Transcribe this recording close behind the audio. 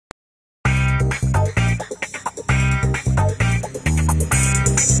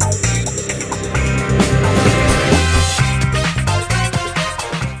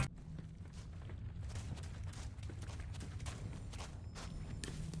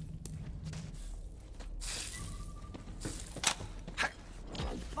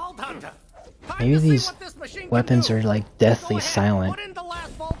Maybe these weapons are like deathly silent.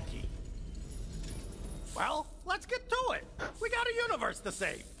 Well, let's get to it. We got a universe to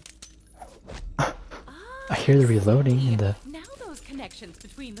save. I hear the reloading and the now those connections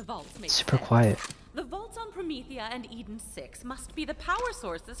between the vaults make super sense. quiet. The vaults on Promethea and Eden 6 must be the power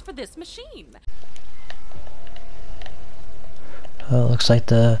sources for this machine. Oh, it looks like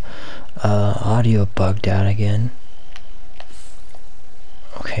the audio bugged out again.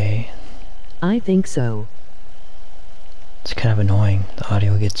 Okay. I think so. It's kind of annoying. The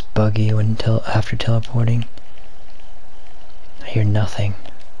audio gets buggy when after teleporting. I hear nothing.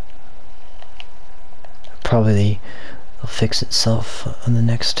 Probably it'll fix itself on the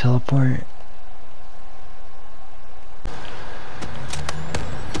next teleport.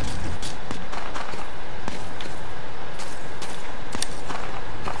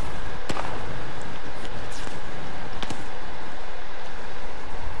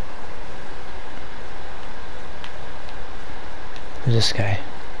 Who's this guy?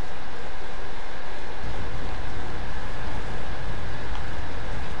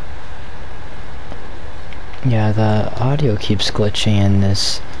 Yeah, the audio keeps glitching in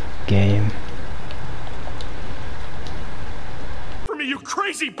this game. For me, you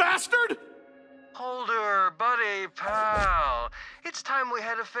crazy bastard! Hold her, buddy, pal. It's time we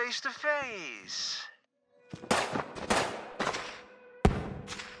had a face-to-face.